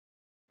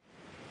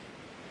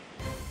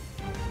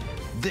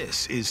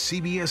This is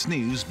CBS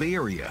News Bay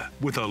Area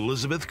with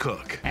Elizabeth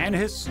Cook. An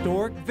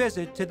historic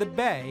visit to the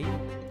Bay.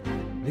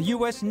 The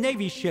U.S.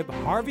 Navy ship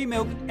Harvey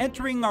Milk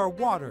entering our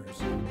waters.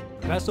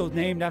 A vessel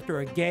named after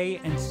a gay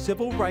and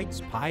civil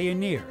rights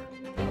pioneer.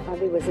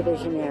 Harvey was a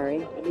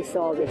visionary. He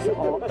saw this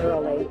all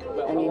early,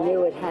 and he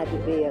knew it had to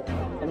be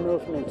a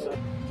movement.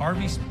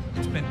 Harvey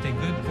spent a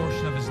good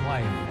portion of his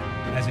life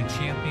as a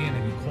champion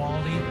of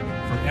equality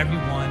for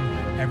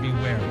everyone,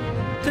 everywhere.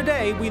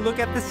 Today, we look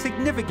at the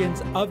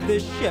significance of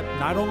this ship,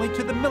 not only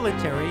to the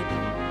military,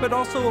 but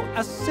also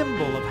a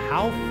symbol of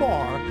how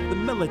far the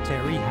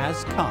military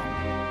has come.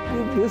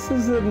 This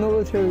is a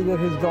military that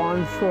has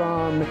gone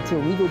from it's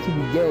illegal to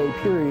be gay,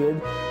 period,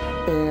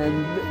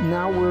 and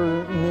now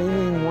we're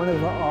naming one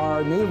of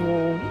our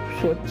naval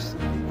ships,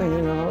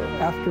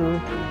 after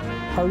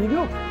Harvey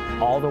Milk.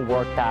 All the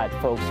work that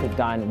folks who've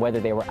done, whether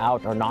they were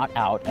out or not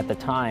out at the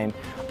time,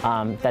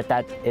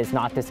 that is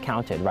not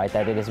discounted, right?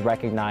 That it is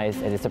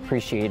recognized and it's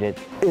appreciated.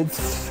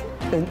 It's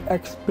an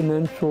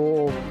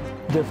exponential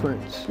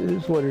difference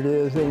is what it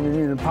is, and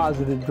in a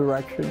positive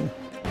direction.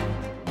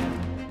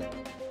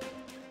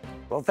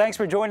 Well, thanks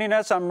for joining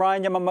us. I'm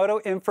Ryan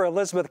Yamamoto, in for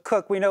Elizabeth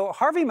Cook. We know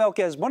Harvey Milk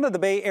is one of the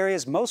Bay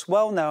Area's most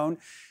well-known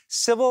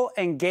civil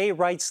and gay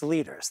rights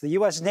leaders. The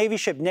U.S. Navy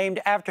ship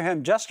named after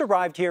him just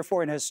arrived here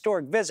for an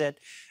historic visit.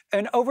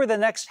 And over the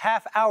next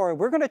half hour,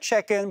 we're going to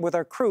check in with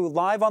our crew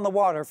live on the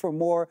water for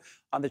more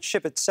on the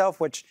ship itself,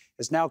 which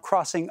is now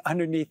crossing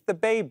underneath the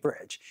Bay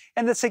Bridge.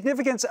 And the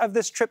significance of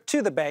this trip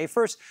to the Bay.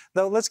 First,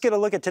 though, let's get a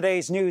look at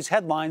today's news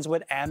headlines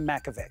with Ann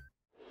Makovic.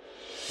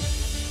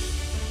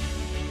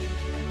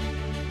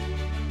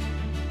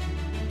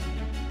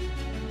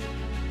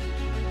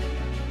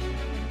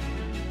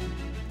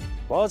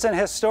 Well, it's an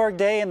historic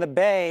day in the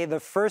Bay.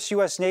 The first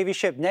U.S. Navy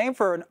ship named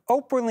for an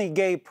openly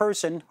gay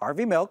person,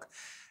 Harvey Milk,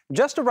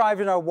 just arrived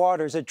in our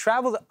waters. It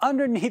traveled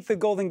underneath the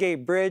Golden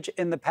Gate Bridge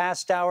in the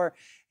past hour.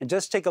 And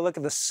just take a look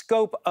at the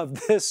scope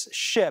of this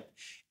ship.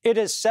 It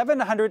is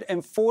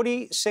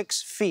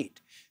 746 feet.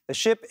 The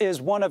ship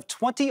is one of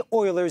 20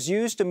 oilers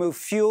used to move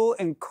fuel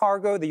and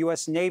cargo, the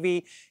U.S.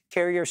 Navy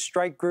carrier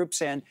strike groups,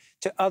 and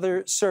to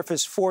other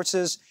surface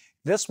forces.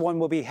 This one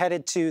will be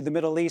headed to the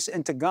Middle East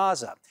and to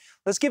Gaza.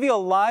 Let's give you a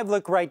live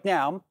look right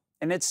now.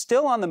 And it's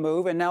still on the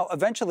move, and now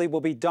eventually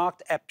will be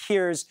docked at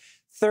piers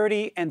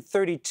 30 and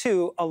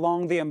 32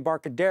 along the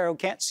Embarcadero.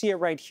 Can't see it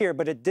right here,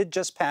 but it did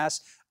just pass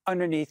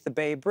underneath the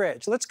Bay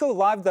Bridge. Let's go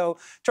live, though,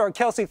 to our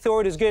Kelsey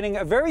Thorne, who's getting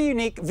a very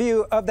unique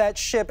view of that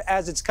ship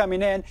as it's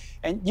coming in.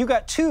 And you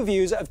got two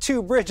views of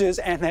two bridges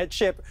and that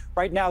ship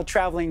right now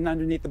traveling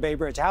underneath the Bay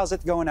Bridge. How's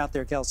it going out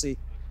there, Kelsey?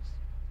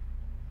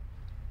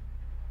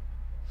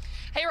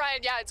 Hey,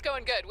 Ryan. Yeah, it's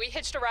going good. We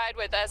hitched a ride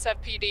with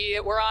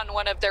SFPD. We're on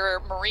one of their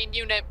Marine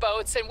unit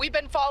boats, and we've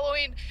been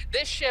following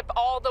this ship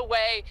all the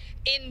way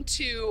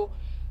into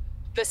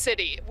the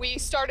city. We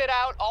started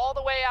out all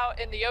the way out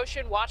in the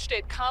ocean, watched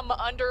it come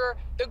under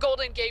the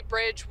Golden Gate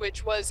Bridge,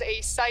 which was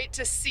a sight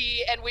to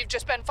see, and we've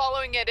just been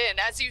following it in.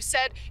 As you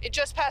said, it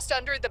just passed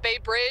under the Bay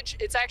Bridge.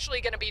 It's actually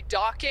going to be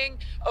docking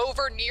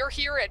over near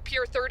here at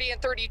Pier 30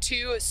 and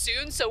 32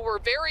 soon, so we're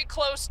very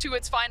close to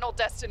its final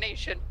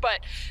destination. But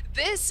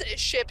this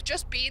ship,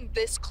 just being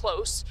this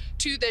close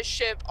to this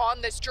ship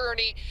on this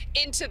journey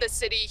into the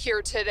city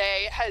here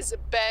today, has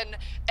been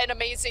an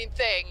amazing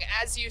thing.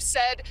 As you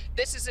said,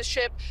 this is a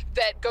ship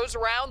that goes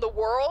around the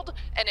world,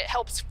 and it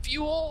helps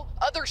fuel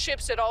other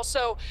ships. It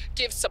also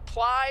gives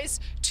supplies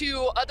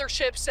to other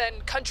ships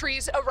and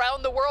countries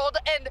around the world.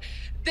 And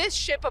this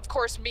ship, of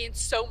course,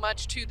 means so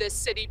much to this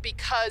city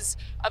because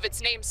of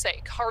its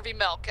namesake, Harvey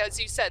Milk.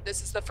 As you said,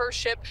 this is the first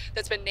ship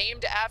that's been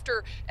named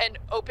after an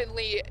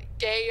openly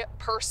gay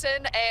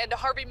person, and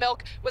Harvey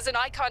Milk was an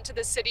icon to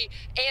the city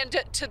and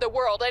to the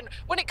world. And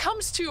when it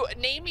comes to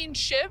naming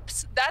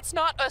ships, that's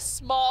not a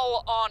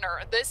small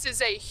honor. This is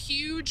a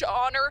huge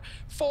honor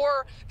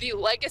for the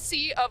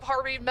legacy of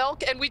Harvey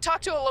Milk, and we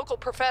talked to a local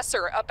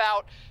professor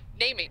about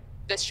naming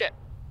this ship.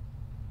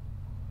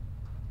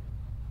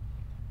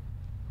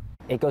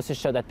 It goes to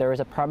show that there is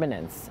a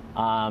permanence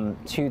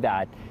to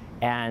that,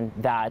 and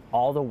that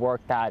all the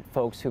work that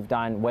folks who've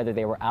done, whether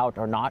they were out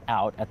or not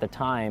out at the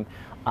time,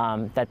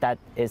 that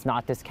is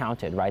not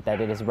discounted, right?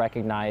 That it is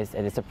recognized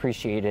and it's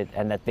appreciated,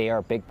 and that they are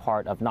a big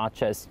part of not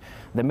just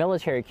the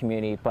military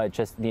community, but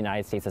just the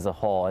United States as a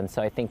whole. And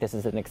so I think this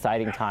is an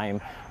exciting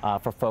time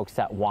for folks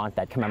that want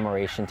that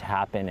commemoration to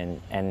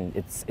happen, and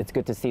it's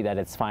good to see that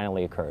it's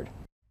finally occurred.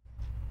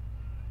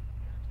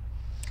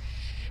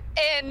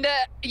 And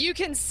you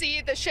can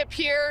see the ship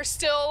here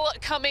still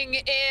coming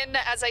in.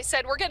 As I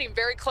said, we're getting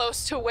very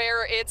close to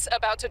where it's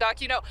about to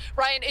dock. You know,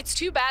 Ryan, it's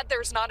too bad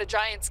there's not a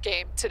Giants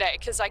game today,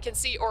 because I can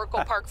see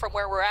Oracle Park from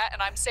where we're at,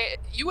 and I'm saying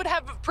you would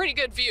have a pretty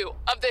good view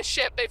of this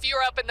ship if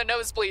you're up in the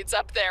nosebleeds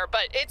up there.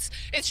 But it's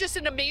just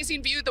an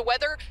amazing view. The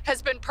weather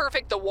has been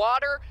perfect. The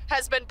water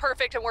has been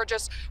perfect, and we're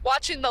just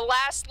watching the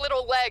last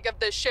little leg of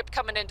this ship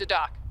coming into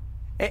dock.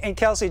 And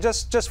Kelsey,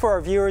 just for our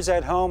viewers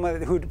at home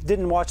who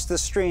didn't watch the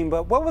stream,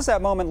 but what was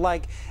that moment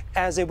like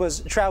as it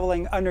was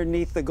traveling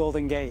underneath the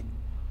Golden Gate?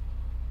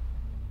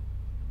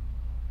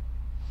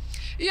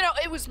 You know,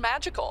 it was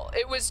magical.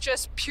 It was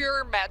just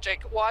pure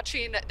magic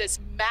watching this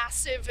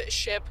massive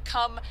ship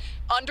come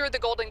under the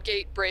Golden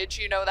Gate Bridge.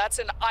 You know, that's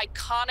an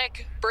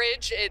iconic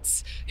bridge.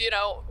 It's, you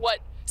know, what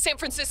San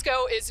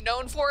Francisco is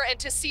known for. And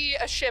to see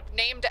a ship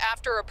named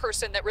after a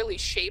person that really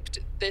shaped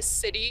this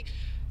city,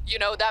 you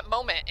know, that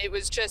moment, it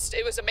was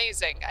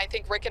amazing. I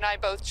think Rick and I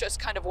both just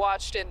kind of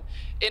watched in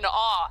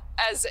awe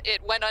as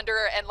it went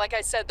under. And like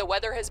I said, the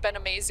weather has been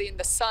amazing.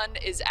 The sun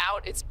is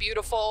out, it's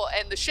beautiful,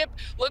 and the ship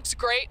looks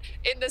great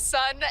in the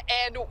sun.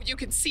 And you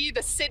can see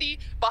the city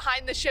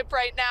behind the ship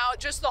right now.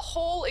 Just the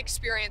whole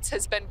experience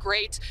has been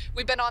great.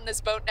 We've been on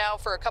this boat now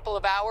for a couple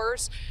of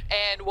hours,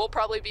 and we'll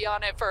probably be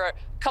on it for a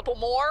couple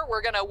more.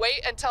 We're gonna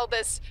wait until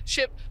this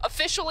ship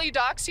officially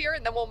docks here,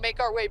 and then we'll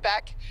make our way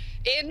back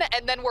in,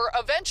 and then we're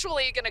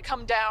eventually going to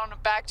come down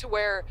back to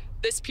where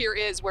this pier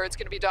is, where it's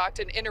going to be docked,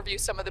 and interview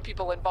some of the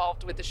people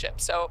involved with the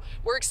ship. So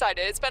we're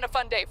excited. It's been a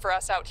fun day for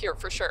us out here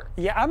for sure.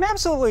 Yeah, I'm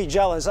absolutely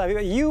jealous. I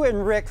mean, you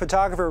and Rick,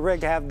 photographer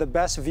Rick, have the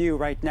best view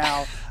right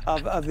now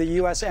of the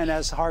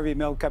USNS Harvey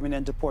Milk coming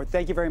into port.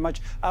 Thank you very much.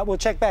 We'll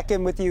check back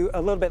in with you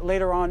a little bit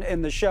later on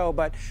in the show,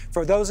 but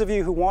for those of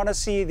you who want to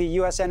see the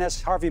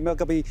USNS Harvey Milk,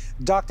 it'll be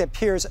docked at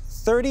piers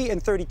 30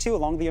 and 32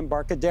 along the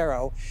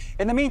Embarcadero.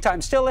 In the meantime,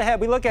 still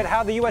ahead, we look at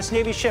how the U.S.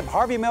 Navy ship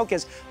Harvey Milk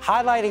is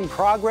highlighting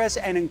progress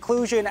and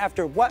inclusion after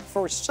what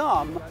for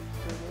some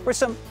were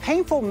some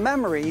painful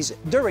memories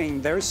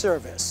during their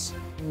service.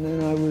 And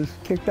then I was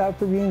kicked out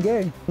for being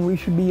gay. We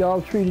should be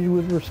all treated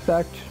with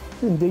respect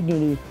and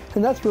dignity,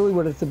 and that's really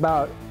what it's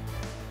about.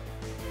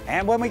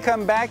 And when we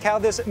come back, how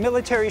this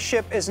military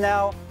ship is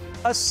now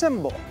a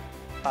symbol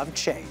of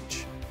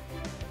change.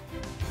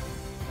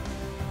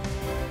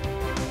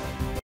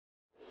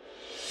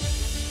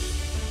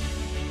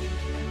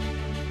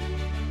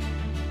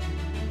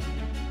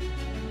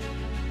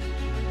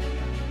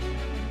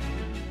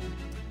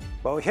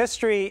 Well,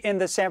 history in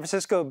the San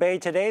Francisco Bay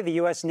today. The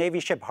U.S. Navy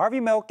ship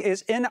Harvey Milk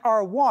is in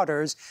our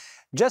waters,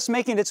 just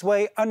making its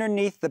way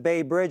underneath the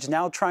Bay Bridge,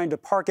 now trying to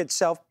park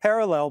itself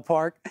parallel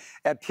park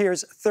at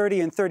piers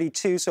 30 and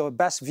 32. So a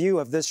best view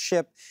of this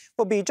ship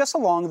will be just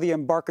along the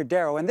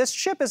Embarcadero. And this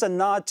ship is a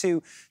nod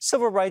to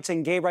civil rights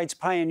and gay rights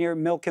pioneer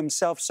Milk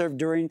himself, served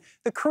during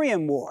the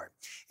Korean War.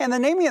 And the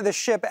naming of the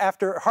ship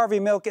after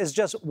Harvey Milk is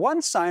just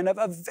one sign of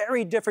a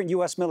very different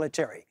U.S.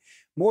 military.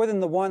 More than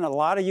the one a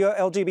lot of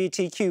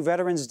LGBTQ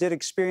veterans did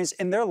experience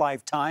in their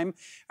lifetime.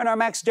 And our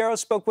Max Darrow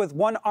spoke with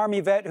one Army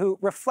vet who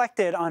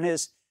reflected on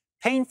his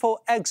painful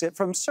exit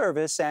from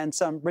service and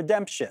some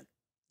redemption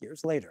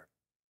years later.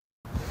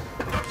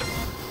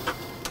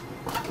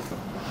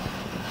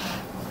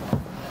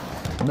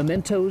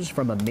 Mementos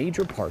from a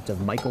major part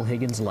of Michael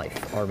Higgins'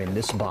 life are in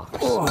this box.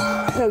 Oh,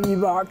 heavy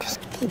box.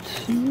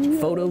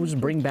 Photos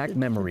bring back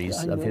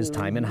memories of his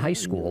time in high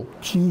school.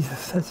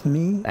 Jesus, that's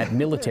me. At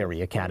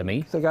military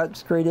academy. I got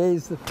straight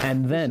A's.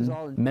 And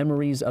then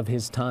memories of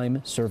his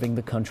time serving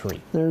the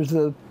country. There's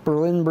the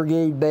Berlin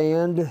Brigade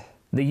Band.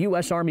 The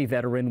U.S. Army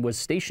veteran was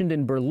stationed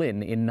in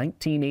Berlin in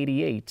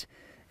 1988,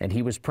 and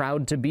he was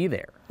proud to be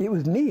there. It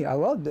was me. I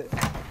loved it.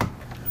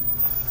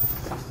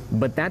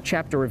 But that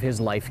chapter of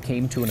his life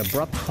came to an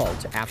abrupt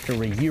halt after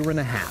a year and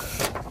a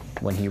half,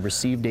 when he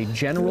received a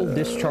general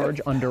discharge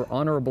under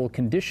honorable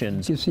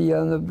conditions. You see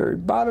on the very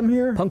bottom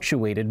here,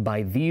 punctuated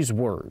by these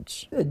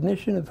words: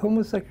 admission of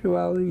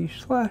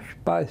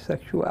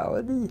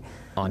homosexuality/bisexuality.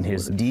 On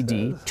his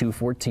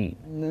DD-214.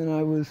 And then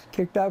I was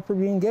kicked out for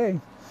being gay.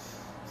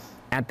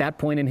 At that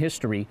point in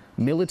history,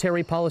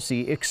 military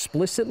policy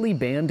explicitly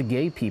banned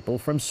gay people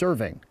from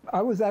serving.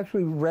 I was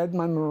actually read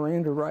my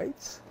Miranda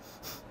rights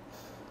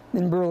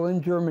in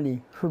Berlin,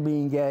 Germany, for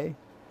being gay.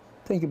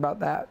 Think about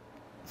that.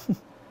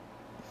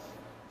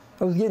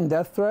 I was getting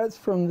death threats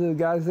from the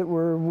guys that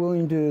were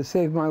willing to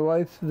save my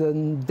life the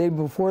day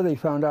before they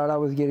found out I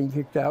was getting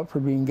kicked out for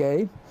being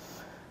gay.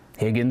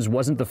 Higgins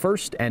wasn't the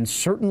first and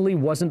certainly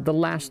wasn't the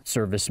last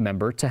service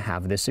member to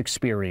have this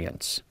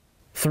experience.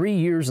 3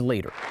 years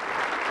later,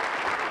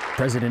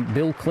 President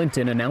Bill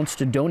Clinton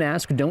announced Don't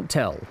Ask, Don't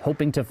Tell,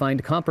 hoping to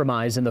find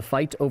compromise in the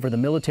fight over the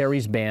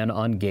military's ban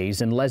on gays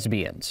and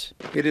lesbians.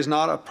 It is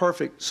not a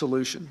perfect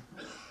solution.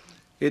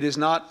 It is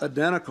not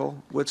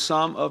identical with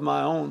some of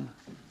my own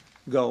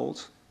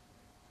goals,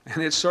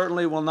 and it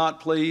certainly will not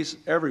please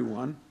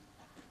everyone,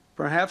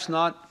 perhaps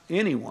not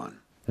anyone.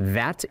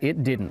 That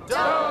it didn't.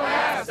 Don't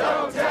ask,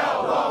 don't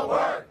tell won't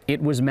work.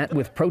 It was met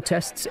with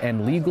protests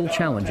and legal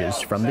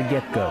challenges from the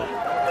get-go.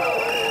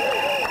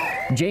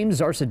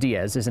 James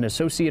Zarza-Diaz is an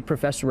associate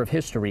professor of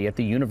history at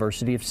the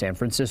University of San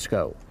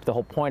Francisco. The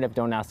whole point of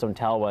Don't Ask, Don't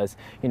Tell was,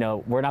 you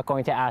know, we're not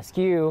going to ask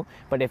you,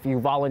 but if you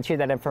volunteer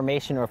that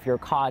information or if you're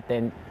caught,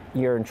 then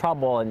you're in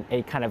trouble. And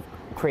it kind of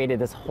created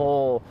this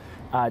whole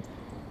kind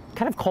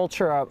of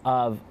culture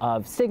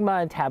of stigma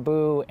and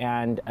taboo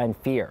and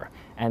fear.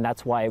 And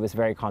that's why it was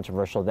very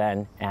controversial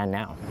then and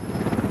now.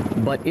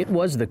 But it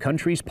was the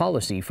country's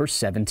policy for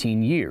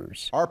 17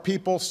 years. Our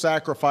people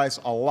sacrifice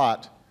a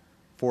lot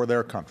for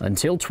their country.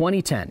 Until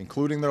 2010,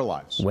 including their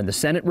lives. When the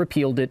Senate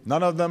repealed it,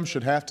 none of them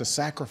should have to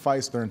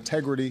sacrifice their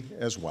integrity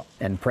as well.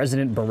 And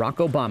President Barack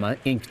Obama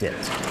inked it,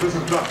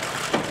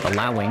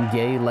 allowing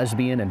gay,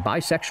 lesbian, and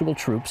bisexual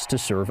troops to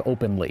serve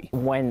openly.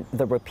 When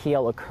the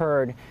repeal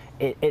occurred,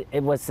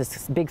 it was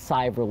this big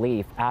sigh of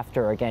relief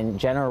after, again,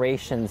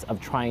 generations of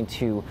trying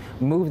to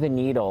move the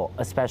needle,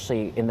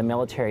 especially in the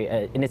military,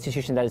 an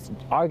institution that is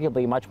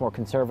arguably much more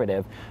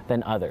conservative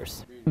than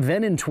others.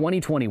 Then in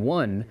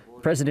 2021,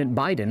 President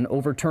Biden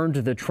overturned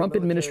the Trump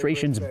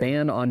administration's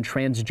ban on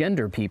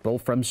transgender people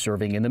from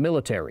serving in the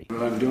military.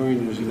 What I'm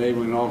doing is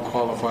enabling all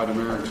qualified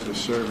Americans to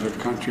serve their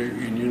country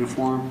in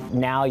uniform.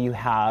 Now you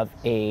have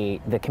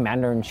the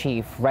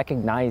commander-in-chief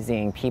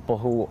recognizing people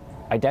who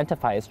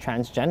identify as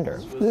transgender.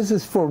 This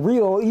is for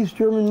real East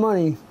German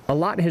money. A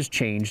lot has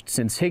changed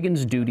since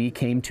Higgins' duty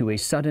came to a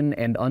sudden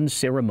and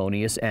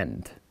unceremonious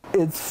end.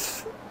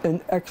 It's an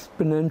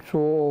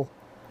exponential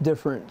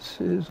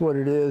difference is what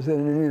it is,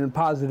 and in a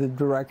positive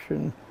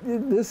direction.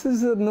 This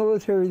is a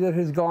military that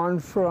has gone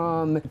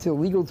from it's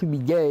illegal to be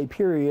gay,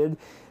 period,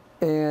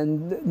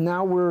 and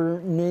now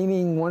we're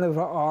naming one of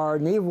our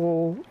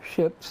naval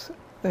ships,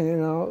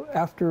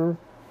 after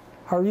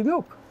Harvey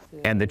Milk.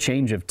 And the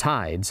change of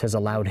tides has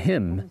allowed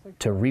him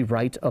to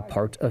rewrite a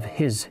part of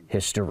his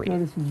history.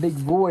 There's a big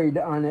void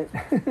on it.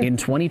 In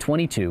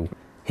 2022,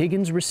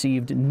 Higgins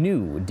received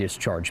new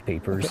discharge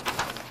papers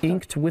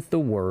inked with the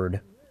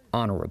word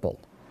honorable.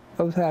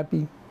 I was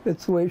happy.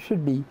 It's the way it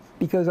should be,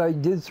 because I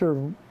did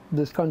serve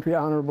this country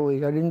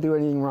honorably. I didn't do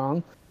anything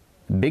wrong.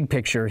 Big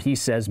picture, he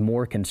says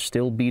more can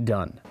still be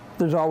done.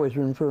 There's always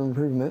room for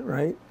improvement,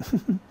 right?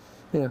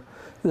 Yeah.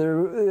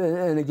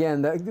 And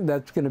again,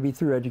 that's going to be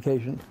through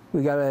education.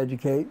 We got to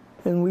educate,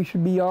 and we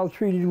should be all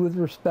treated with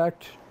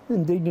respect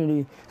and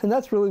dignity, and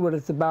that's really what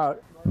it's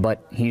about.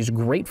 But he's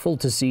grateful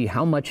to see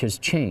how much has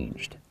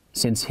changed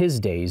since his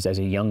days as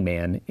a young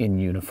man in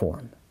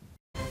uniform.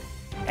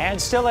 And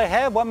still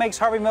ahead, what makes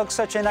Harvey Milk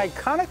such an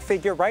iconic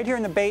figure right here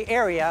in the Bay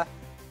Area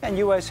and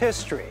U.S.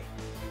 history?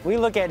 We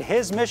look at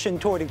his mission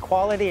toward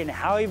equality and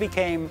how he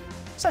became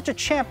such a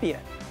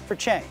champion for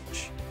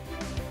change.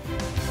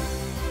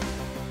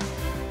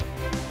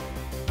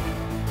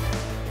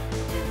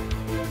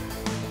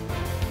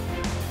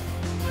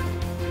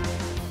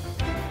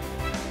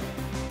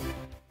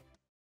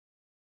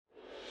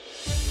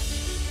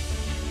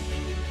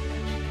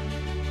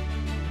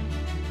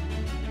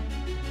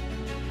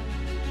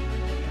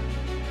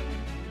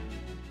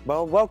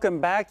 Well, welcome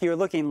back. You're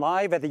looking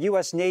live at the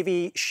U.S.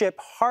 Navy ship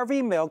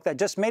Harvey Milk that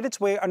just made its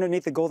way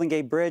underneath the Golden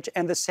Gate Bridge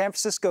and the San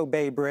Francisco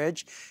Bay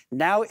Bridge,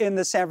 now in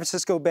the San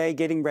Francisco Bay,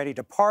 getting ready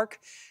to park.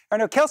 I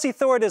know Kelsey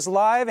Thorne is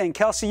live, and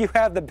Kelsey, you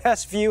have the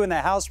best view in the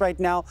house right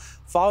now,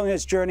 following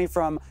its journey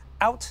from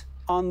out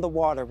on the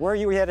water. Where are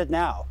you headed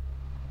now?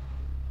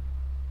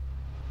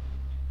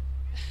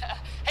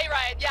 Hey,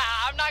 Ryan. Yeah,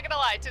 I'm not going to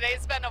lie.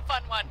 Today's been a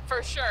fun one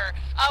for sure.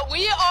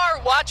 We are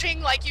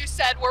watching, like you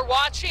said, we're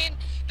watching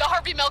the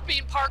Harvey Milk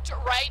being parked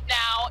right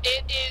now.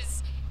 It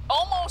is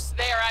almost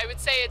there. I would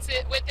say it's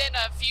within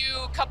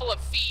a couple of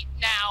feet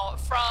now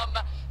from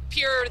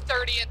Pier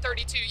 30 and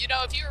 32. You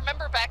know, if you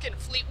remember back in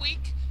Fleet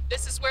Week,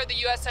 this is where the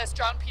USS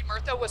John P.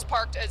 Murtha was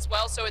parked as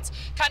well. So it's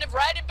kind of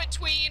right in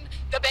between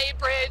the Bay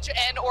Bridge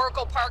and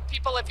Oracle Park.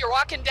 People, if you're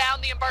walking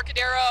down the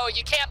Embarcadero,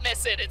 you can't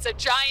miss it. It's a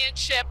giant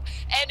ship,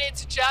 and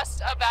it's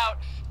just about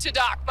to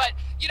dock. But,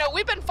 you know,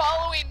 we've been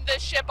following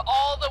this ship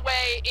all the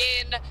way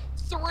in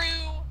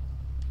through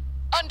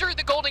under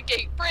the Golden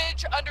Gate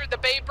Bridge, under the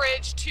Bay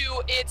Bridge,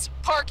 to its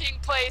parking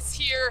place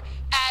here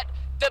at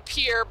the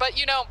pier. But,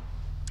 you know,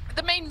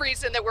 the main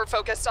reason that we're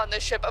focused on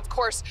this ship, of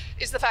course,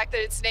 is the fact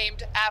that it's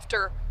named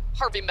after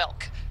Harvey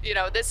Milk. You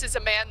know, this is a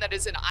man that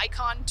is an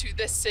icon to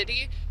this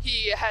city.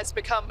 He has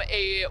become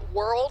a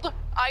world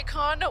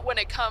icon when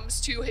it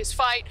comes to his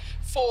fight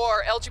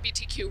for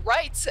LGBTQ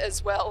rights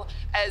as well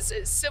as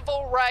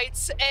civil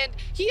rights. And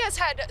he has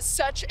had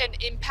such an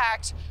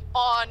impact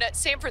on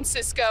San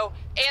Francisco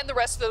and the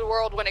rest of the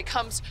world when it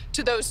comes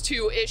to those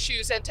two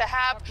issues. And to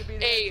have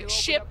a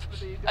ship,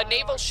 a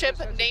naval ship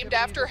named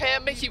after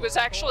him, he was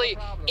actually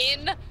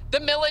in the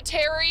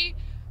military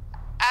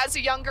as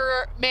a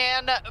younger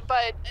man,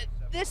 but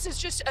this is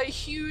just a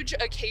huge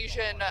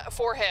occasion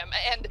for him.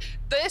 And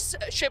this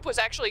ship was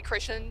actually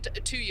christened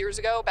 2 years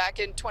ago, back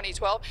in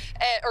 2012,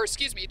 or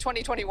excuse me,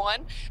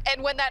 2021.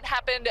 And when that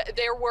happened,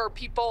 there were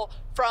people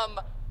from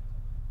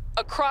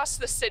across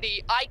the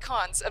city,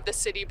 icons of the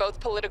city, both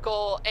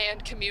political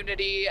and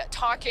community,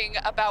 talking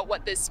about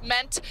what this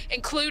meant,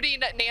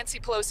 including Nancy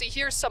Pelosi.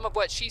 Here's some of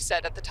what she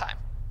said at the time.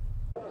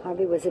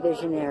 Harvey was a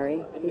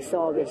visionary. He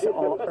saw this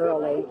all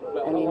early,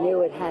 and he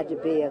knew it had to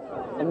be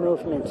a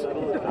movement,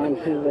 and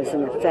he was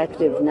an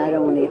effective not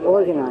only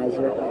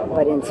organizer,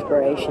 but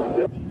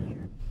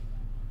inspiration.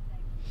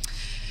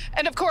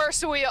 And of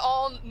course, we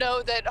all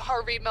know that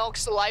Harvey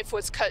Milk's life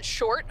was cut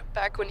short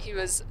back when he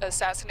was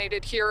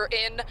assassinated here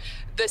in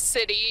the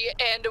city.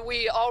 And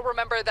we all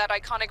remember that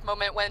iconic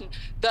moment when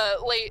the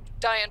late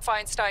Dianne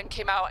Feinstein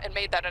came out and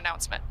made that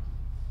announcement.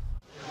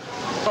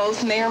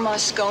 Both Mayor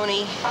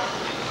Moscone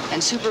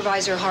and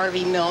Supervisor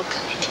Harvey Milk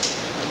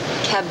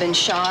have been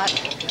shot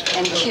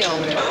and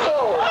killed.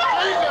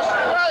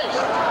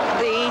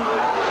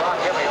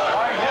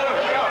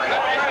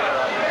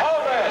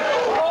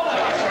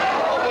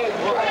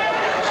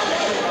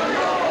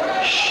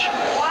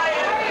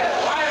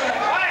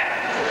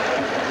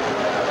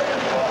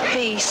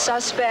 The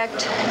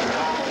suspect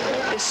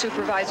is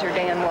Supervisor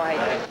Dan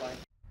White.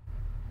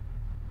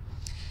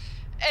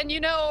 And you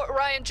know,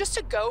 Ryan, just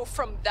to go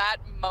from that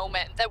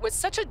moment that was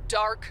such a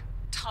dark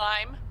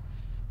time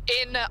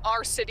in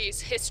our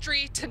city's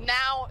history to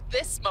now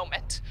this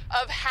moment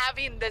of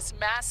having this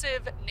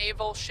massive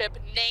naval ship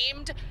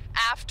named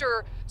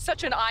after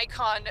such an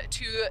icon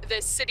to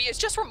this city is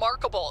just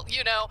remarkable.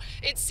 You know,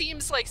 it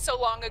seems like so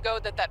long ago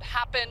that that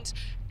happened.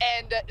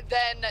 And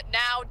then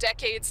now,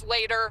 decades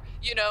later,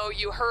 you know,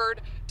 you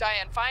heard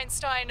Dianne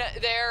Feinstein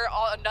there,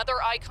 another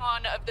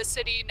icon of the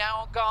city,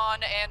 now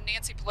gone, and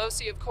Nancy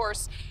Pelosi, of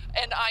course,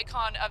 an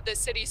icon of the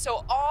city.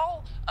 So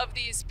all of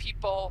these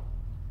people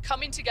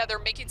coming together,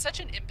 making such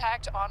an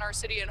impact on our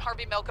city, and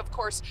Harvey Milk, of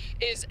course,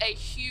 is a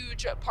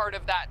huge part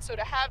of that. So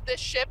to have this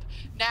ship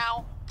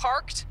now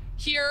parked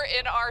here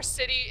in our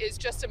city is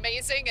just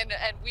amazing, and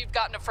we've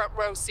gotten a front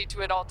row seat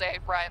to it all day,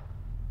 Brian.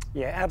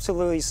 Yeah,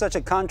 absolutely. Such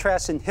a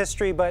contrast in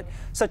history, but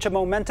such a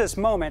momentous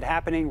moment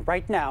happening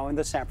right now in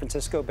the San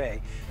Francisco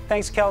Bay.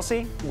 Thanks,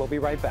 Kelsey. We'll be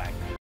right back.